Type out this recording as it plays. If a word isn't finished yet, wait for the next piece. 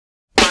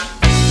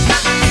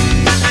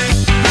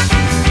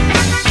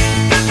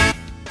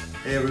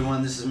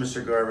is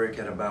Mr. Garbrick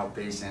at About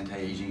Face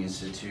Anti-Aging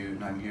Institute,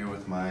 and I'm here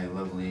with my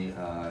lovely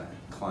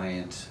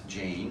client,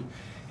 Jane.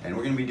 And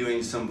we're going to be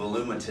doing some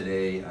Voluma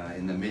today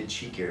in the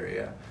mid-cheek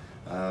area.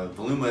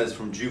 Voluma is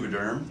from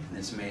Juvederm.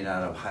 It's made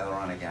out of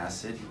hyaluronic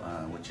acid,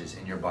 which is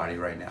in your body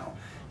right now.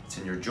 It's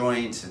in your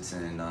joints, it's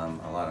in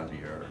a lot of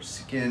your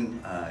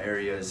skin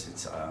areas.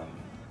 It's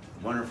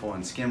wonderful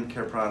in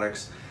skincare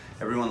products.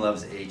 Everyone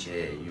loves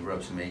HA. You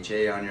rub some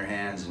HA on your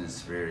hands and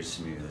it's very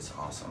smooth. It's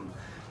awesome.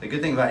 The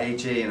good thing about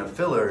HA in a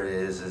filler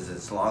is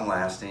it's long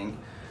lasting.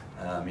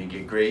 You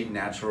get great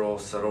natural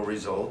subtle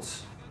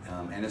results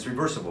and it's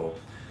reversible.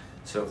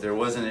 So if there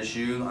was an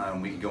issue,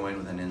 we could go in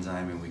with an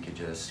enzyme and we could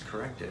just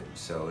correct it.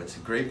 So it's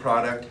a great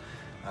product.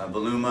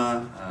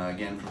 Voluma,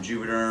 again from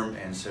Juvederm,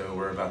 and so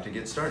we're about to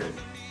get started.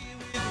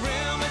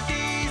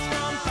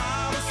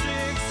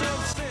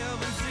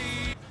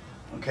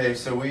 Okay,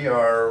 so we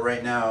are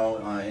right now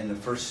in the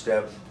first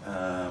step.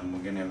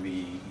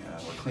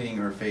 We're cleaning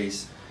her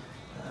face,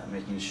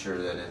 making sure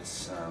that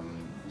it's,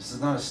 this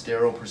is not a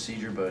sterile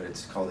procedure, but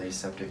it's called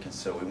aseptic, and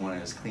so we want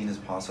it as clean as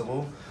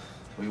possible.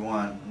 We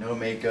want no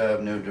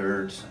makeup, no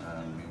dirt,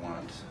 we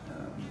want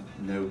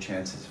no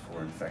chances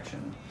for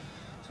infection.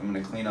 So I'm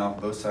going to clean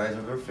off both sides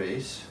of her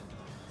face.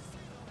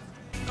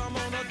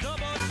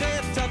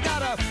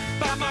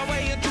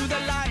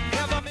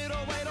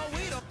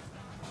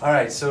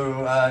 Alright,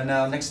 so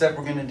now next step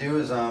we're going to do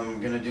is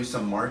I'm going to do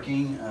some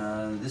marking.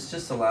 This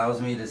just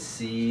allows me to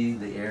see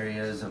the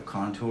areas of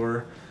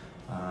contour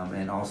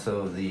and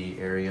also the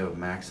area of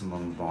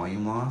maximum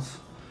volume loss.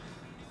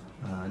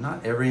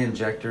 Not every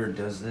injector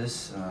does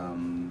this,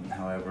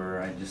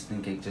 however, I just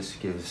think it just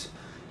gives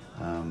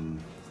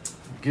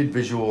good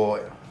visual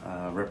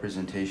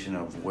representation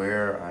of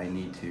where I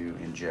need to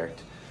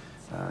inject.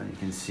 You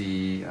can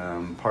see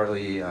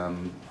partly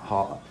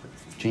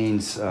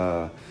Jane's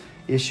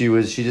issue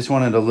is she just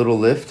wanted a little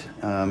lift,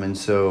 and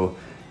so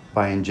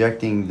by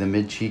injecting the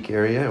mid-cheek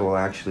area, it will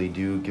actually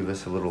give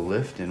us a little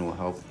lift and will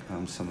help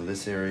some of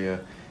this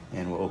area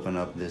and will open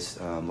up this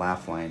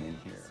laugh line in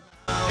here.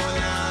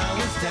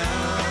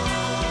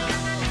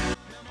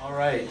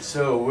 Alright,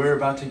 so we're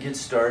about to get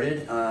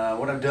started.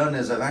 What I've done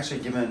is I've actually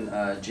given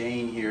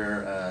Jane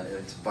here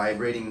it's a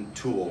vibrating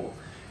tool,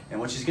 and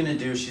what she's going to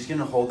do, she's going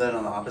to hold that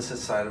on the opposite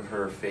side of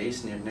her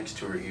face next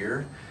to her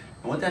ear.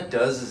 And what that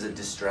does is it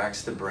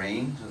distracts the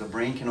brain. So the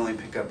brain can only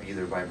pick up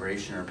either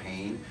vibration or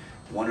pain,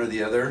 one or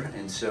the other,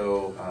 and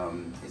so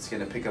it's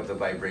going to pick up the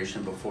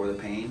vibration before the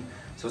pain.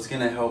 So it's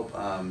going to help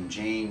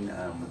Jane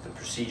with the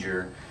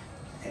procedure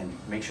and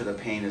make sure the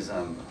pain is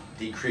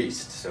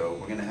decreased. So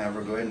we're going to have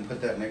her go ahead and put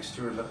that next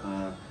to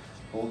her,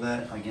 hold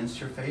that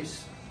against your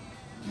face,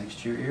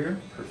 next to your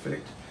ear,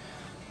 perfect.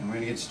 And we're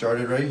going to get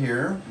started right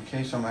here.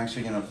 Okay, so I'm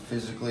actually going to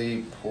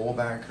physically pull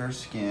back her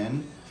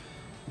skin.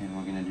 And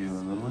we're going to do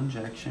a little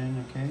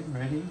injection, okay?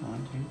 Ready?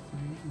 1, 2,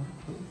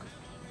 3, poke.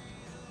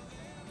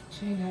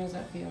 Shane, how does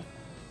that feel?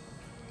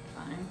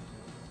 Fine.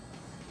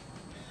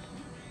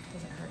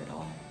 Doesn't hurt at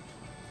all.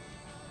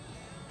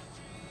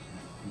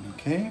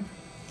 Okay.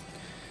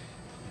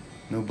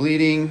 No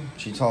bleeding.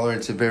 She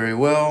tolerates it very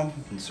well.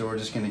 And so we're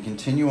just going to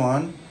continue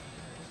on.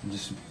 I'm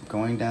just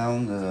going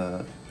down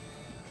the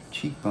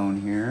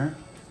cheekbone here.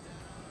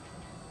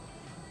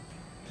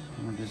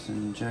 We're just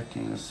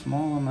injecting a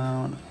small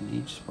amount in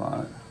each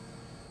spot.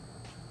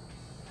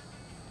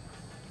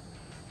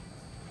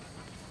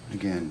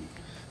 Again,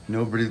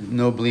 no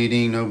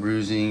bleeding, no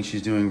bruising.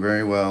 She's doing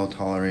very well,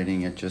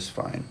 tolerating it just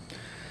fine.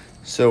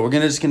 So we're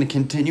just gonna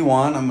continue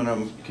on. I'm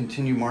gonna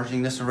continue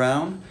marching this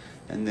around,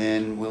 and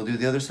then we'll do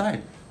the other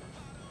side.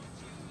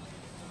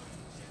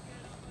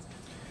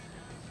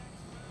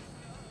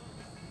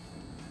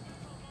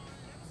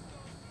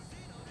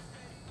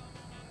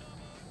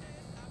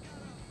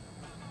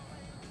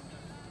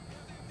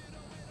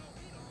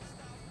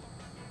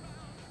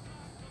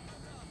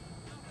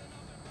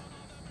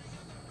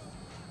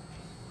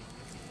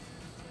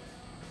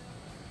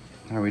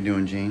 How are we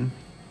doing, Jane?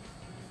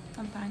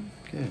 I'm fine.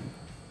 Good.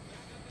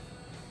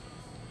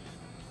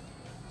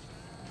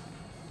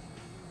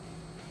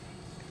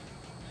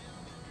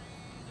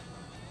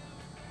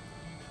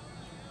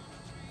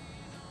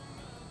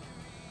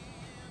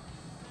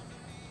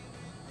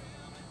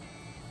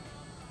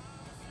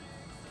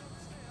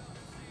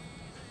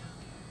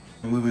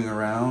 Moving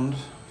around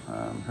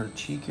her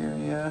cheek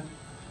area.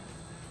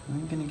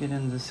 I'm gonna get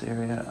in this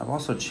area. I've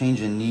also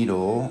changed a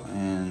needle,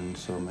 and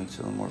so it makes it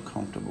a little more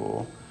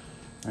comfortable.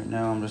 Right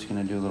now I'm just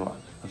going to do a little,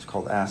 what's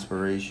called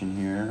aspiration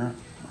here.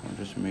 I'm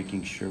just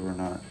making sure we're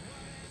not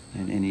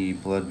in any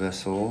blood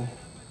vessel.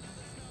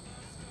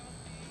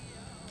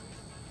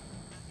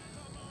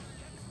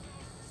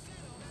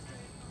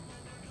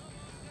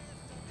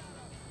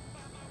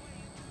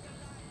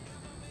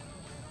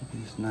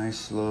 This nice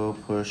slow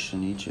push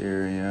in each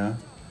area.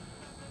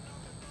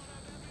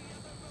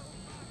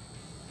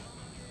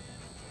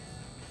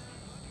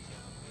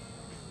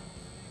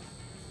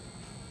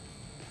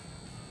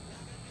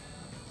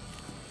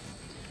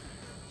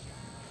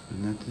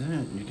 And that's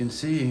it. You can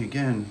see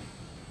again,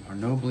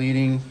 no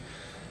bleeding,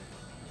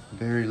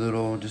 Very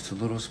little, just a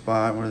little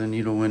spot where the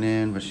needle went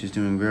in, but she's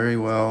doing very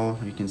well.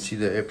 You can see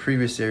the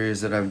previous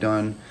areas that I've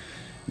done.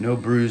 No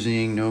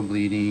bruising, no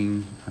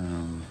bleeding.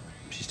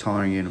 She's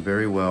tolerating it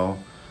very well.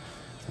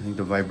 I think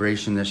the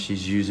vibration that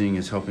she's using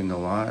is helping a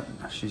lot,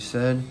 she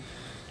said.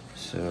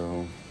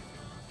 So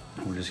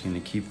we're just gonna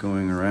keep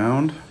going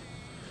around.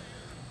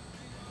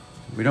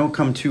 We don't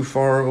come too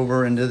far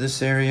over into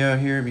this area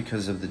here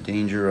because of the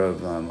danger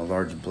of a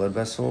large blood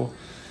vessel.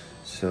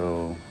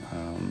 So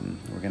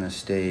we're gonna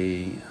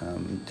stay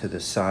to the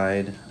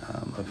side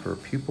of her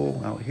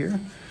pupil out here.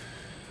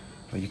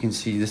 But you can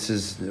see this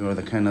is where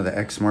the kind of the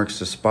X marks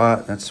the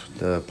spot. That's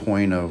the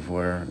point of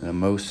where the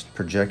most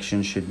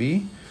projection should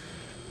be.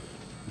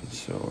 And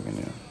so we're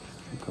gonna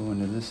go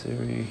into this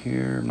area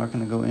here. I'm not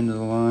gonna go into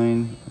the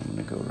line. I'm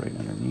gonna go right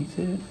underneath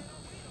it.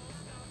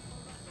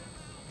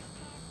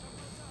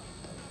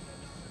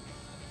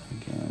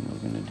 Again,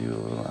 we're gonna do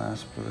a little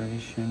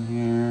aspiration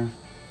here.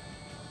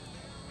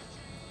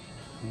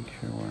 Make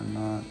sure we're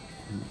not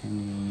in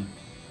any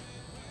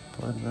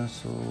blood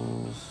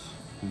vessels.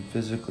 I'm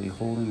physically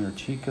holding her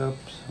cheek up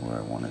where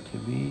I want it to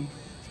be.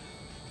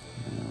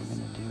 And then we're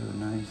gonna do a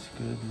nice,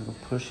 good little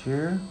push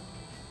here.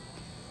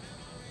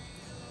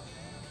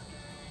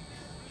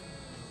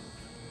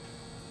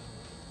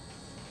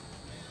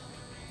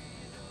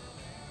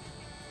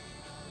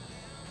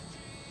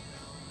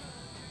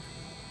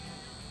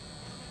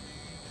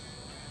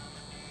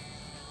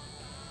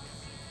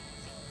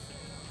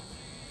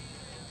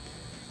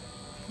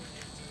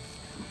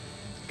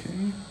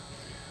 Okay.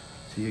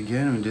 See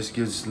again, it just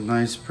gives a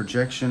nice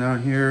projection out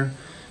here.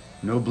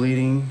 No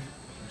bleeding.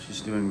 She's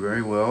doing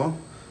very well.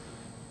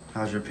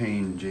 How's your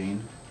pain,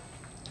 Jane?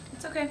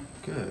 It's okay.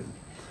 Good.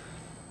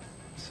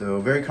 So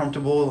very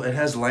comfortable. It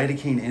has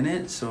lidocaine in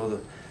it,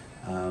 so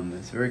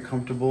it's very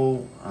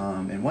comfortable.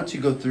 And once you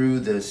go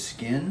through the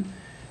skin,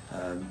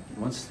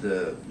 once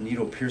the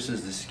needle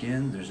pierces the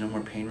skin, there's no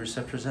more pain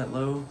receptors that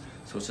low.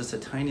 So it's just a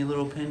tiny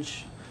little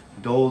pinch,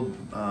 dulled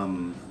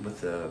with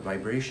the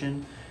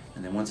vibration.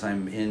 And then once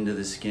I'm into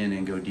the skin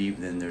and go deep,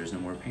 then there's no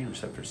more pain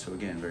receptors. So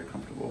again, very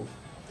comfortable.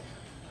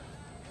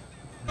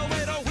 Now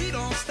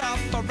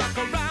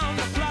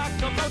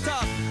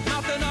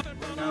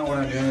what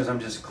I'm doing is I'm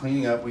just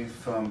cleaning up. We've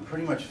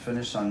pretty much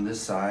finished on this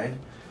side.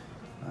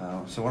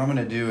 So what I'm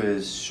gonna do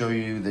is show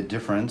you the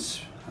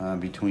difference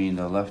between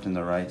the left and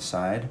the right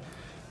side.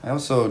 I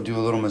also do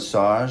a little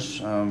massage,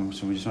 so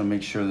we just wanna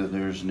make sure that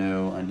there's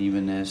no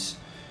unevenness.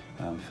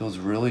 Feels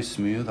really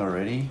smooth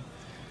already.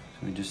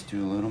 We just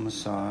do a little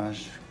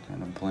massage,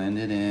 kind of blend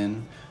it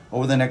in.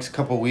 Over the next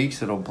couple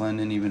weeks, it'll blend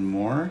in even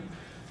more.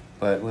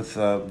 But with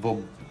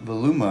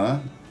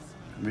Voluma,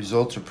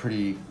 results are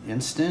pretty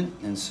instant.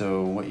 And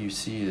so what you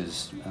see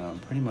is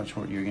pretty much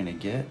what you're gonna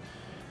get,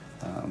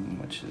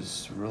 which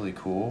is really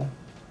cool.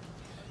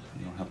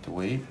 You don't have to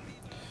wait.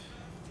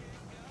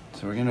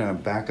 So we're gonna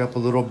back up a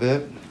little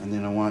bit, and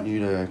then I want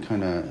you to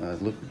kind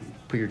of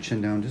put your chin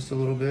down just a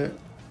little bit.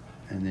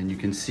 And then you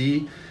can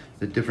see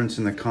the difference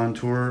in the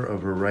contour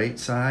of her right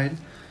side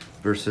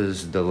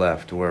versus the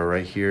left, where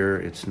right here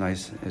it's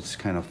nice, it's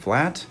kind of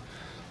flat.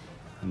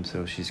 And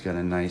so she's got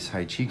a nice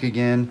high cheek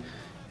again.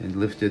 It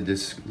lifted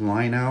this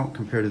line out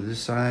compared to this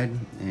side,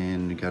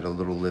 and got a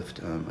little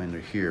lift under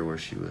here where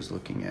she was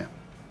looking at.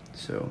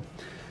 So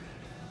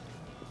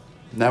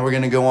now we're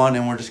gonna go on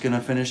and we're just gonna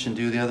finish and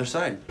do the other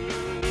side.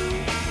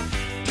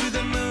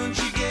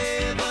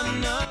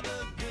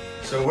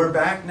 So we're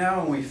back now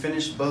and we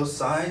finished both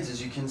sides.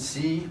 As you can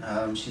see,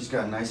 she's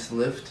got a nice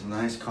lift, a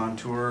nice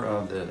contour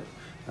of the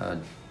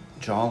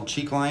jaw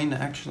cheek line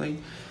actually.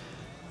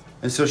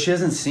 And so she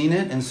hasn't seen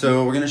it, and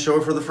so we're gonna show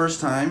her for the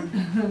first time.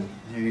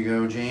 Here you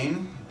go,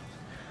 Jane.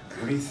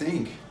 What do you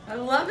think? I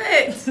love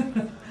it.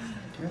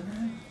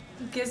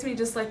 It gives me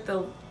just like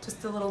the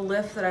little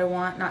lift that I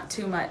want, not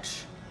too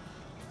much.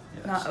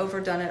 Yes. Not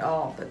overdone at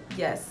all, but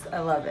yes, I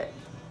love it.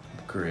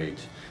 Great.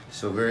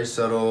 So very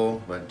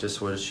subtle, but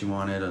just what she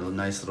wanted, a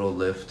nice little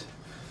lift.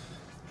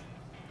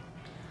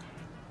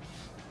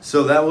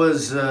 So that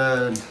was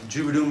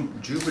Juvederm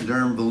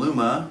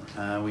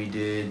Voluma. We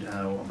did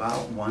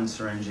about 1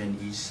 syringe in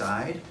each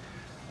side.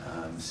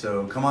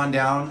 So come on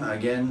down.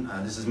 Again,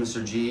 this is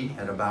Mr. G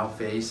at About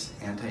Face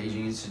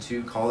Anti-Aging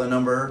Institute. Call the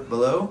number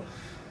below.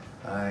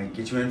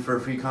 Get you in for a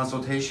free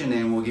consultation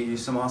and we'll get you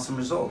some awesome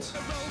results.